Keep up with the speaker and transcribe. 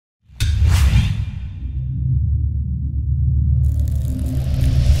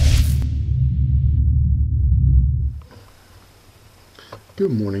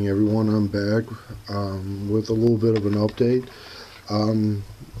Good morning, everyone. I'm back with a little bit of an update.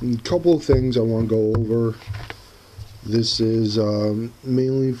 A couple of things I want to go over. This is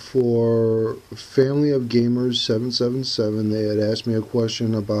mainly for Family of Gamers 777. They had asked me a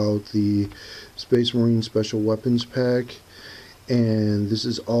question about the Space Marine Special Weapons Pack, and this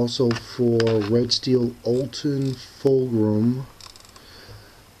is also for Red Steel Olton Fulgrim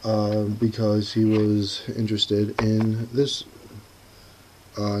because he was interested in this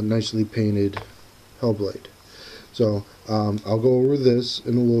nicely painted Hellblade. So I'll go over this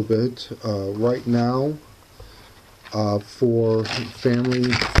in a little bit. Right now, for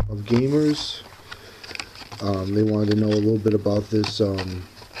Family of Gamers, they wanted to know a little bit about this weapon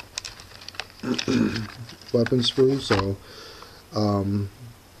sprue. So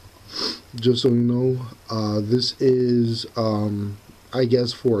just so you know, this is I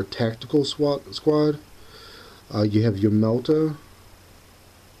guess for a tactical squad. You have your Melta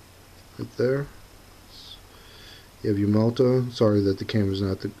right there. You have your Melta. Sorry that the camera's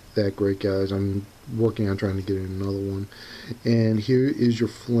not that great, guys. I'm working on trying to get in another one. And here is your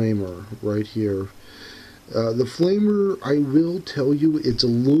Flamer right here. The Flamer, I will tell you, it's a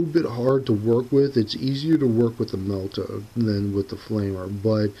little bit hard to work with. It's easier to work with the Melta than with the Flamer.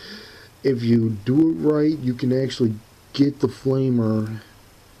 But if you do it right, you can actually get the Flamer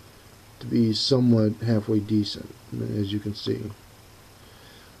to be somewhat halfway decent, as you can see.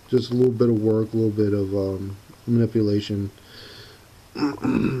 Just a little bit of work, a little bit of manipulation.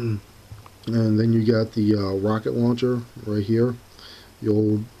 And then you got the rocket launcher right here,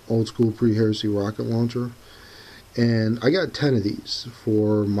 the old school pre-heresy rocket launcher. And I got 10 of these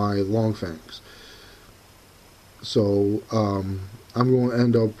for my long fangs. So I'm going to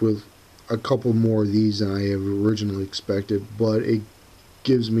end up with a couple more of these than I have originally expected, but it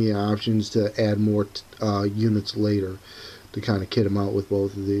gives me options to add more units later to kind of kit them out with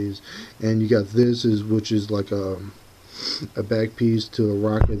both of these. And you got this, which is like a back piece to a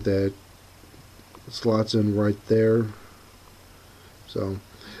rocket that slots in right there. So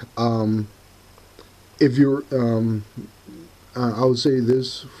if you're I would say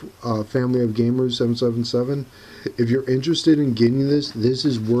this, Family of Gamers 777, if you're interested in getting this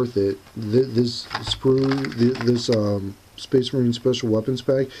is worth it. This sprue, this Space Marine Special Weapons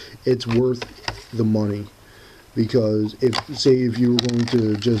Pack, it's worth the money. Because if you were going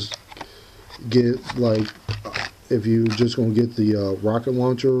to just get, like, if you just going to get the rocket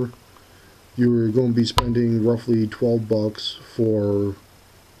launcher, you were going to be spending roughly $12 for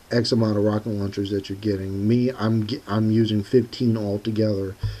X amount of rocket launchers that you're getting. Me, I'm using 15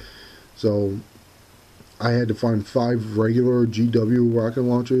 altogether. So I had to find 5 regular GW rocket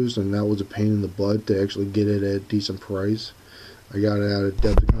launchers, and that was a pain in the butt to actually get it at a decent price. I got it out of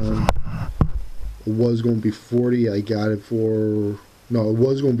Decepticon. It was going to be 40. I got it for, no, it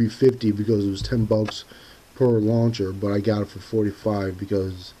was going to be 50 because it was $10 per launcher, but I got it for 45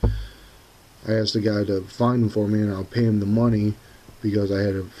 because I asked the guy to find them for me, and I'll pay him the money because I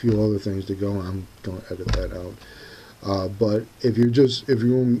had a few other things to go, and I'm going to edit that out. But if you're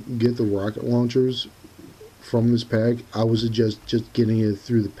going to get the rocket launchers from this pack, I would suggest just getting it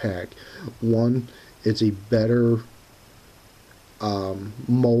through the pack. One, it's a better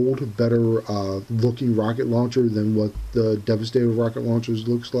mold, better looking rocket launcher than what the Devastator rocket launchers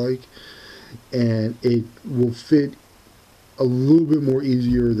looks like, and it will fit a little bit more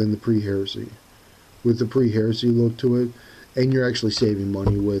easier than the pre-heresy, with the pre-heresy look to it, and you're actually saving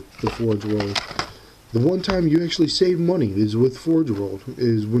money with the Forge World. The one time you actually save money is with Forge World,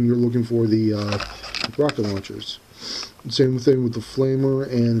 is when you're looking for the rocket launchers. Same thing with the Flamer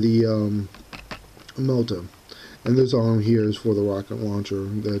and the Melta. And this arm here is for the rocket launcher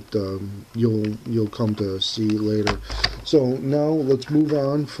that you'll come to see later. So now let's move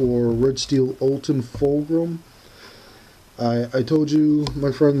on for Red Steel Olton Fulgrim. I told you,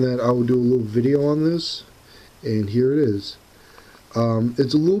 my friend, that I would do a little video on this, and here it is.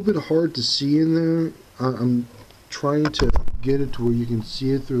 It's a little bit hard to see in there. I'm trying to get it to where you can see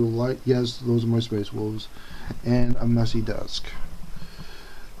it through the light. Yes, those are my Space Wolves, and a messy desk.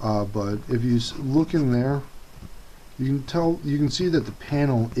 But if you look in there, you can see that the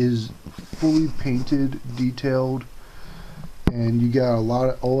panel is fully painted, detailed, and you got a lot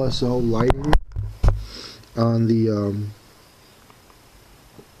of OSO lighting on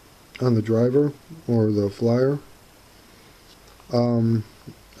the driver or the flyer.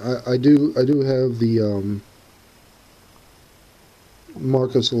 I do have the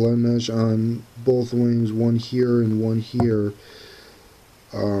Marcus Mesh on both wings, one here and one here.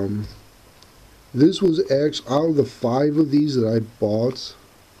 This was actually, out of the 5 of these that I bought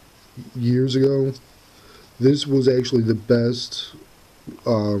years ago, this was actually the best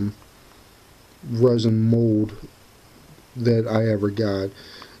resin mold that I ever got.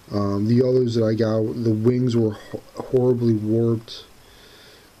 The others that I got, the wings were horribly warped,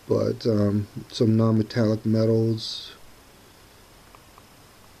 but some non-metallic metals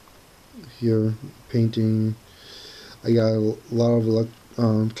here, painting. I got a lot of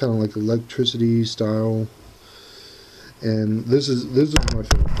kind of like electricity style, and this is my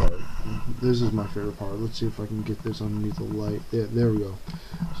favorite part. This is my favorite part. Let's see if I can get this underneath the light. Yeah, there we go.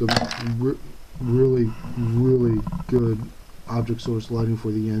 So really, really good object source lighting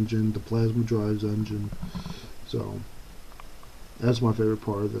for the engine, the plasma drives engine. So that's my favorite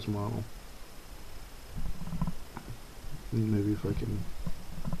part of this model. Maybe if I can.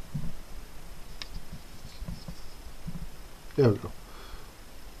 There we go.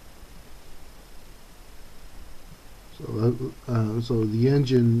 So the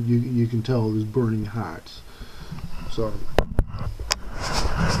engine, you can tell, is burning hot. So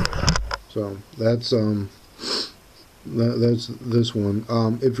that's this one.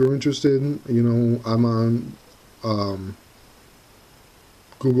 If you're interested, I'm on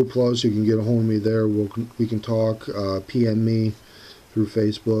Google Plus. You can get a hold of me there. We can talk. PM me through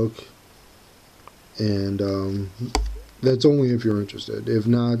Facebook, and that's only if you're interested. If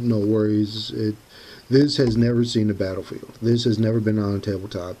not, no worries. This has never seen a battlefield. This has never been on a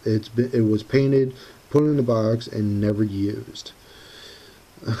tabletop. It was painted, put in a box, and never used.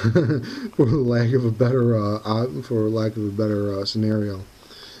 for lack of a better scenario.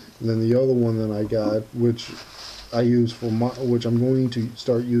 And then the other one that I got, which which I'm going to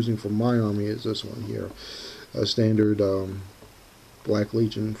start using for my army, is this one here, a standard Black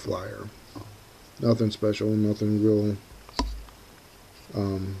Legion flyer. Nothing special, nothing real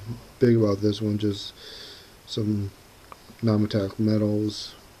big about this one. Just some non-metallic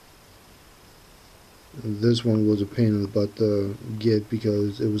metals. This one was a pain in the butt to get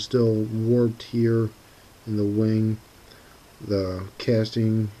because it was still warped here in the wing. The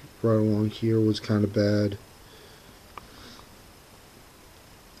casting right along here was kind of bad,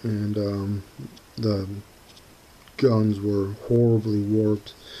 and the guns were horribly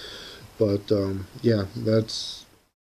warped. But yeah, that's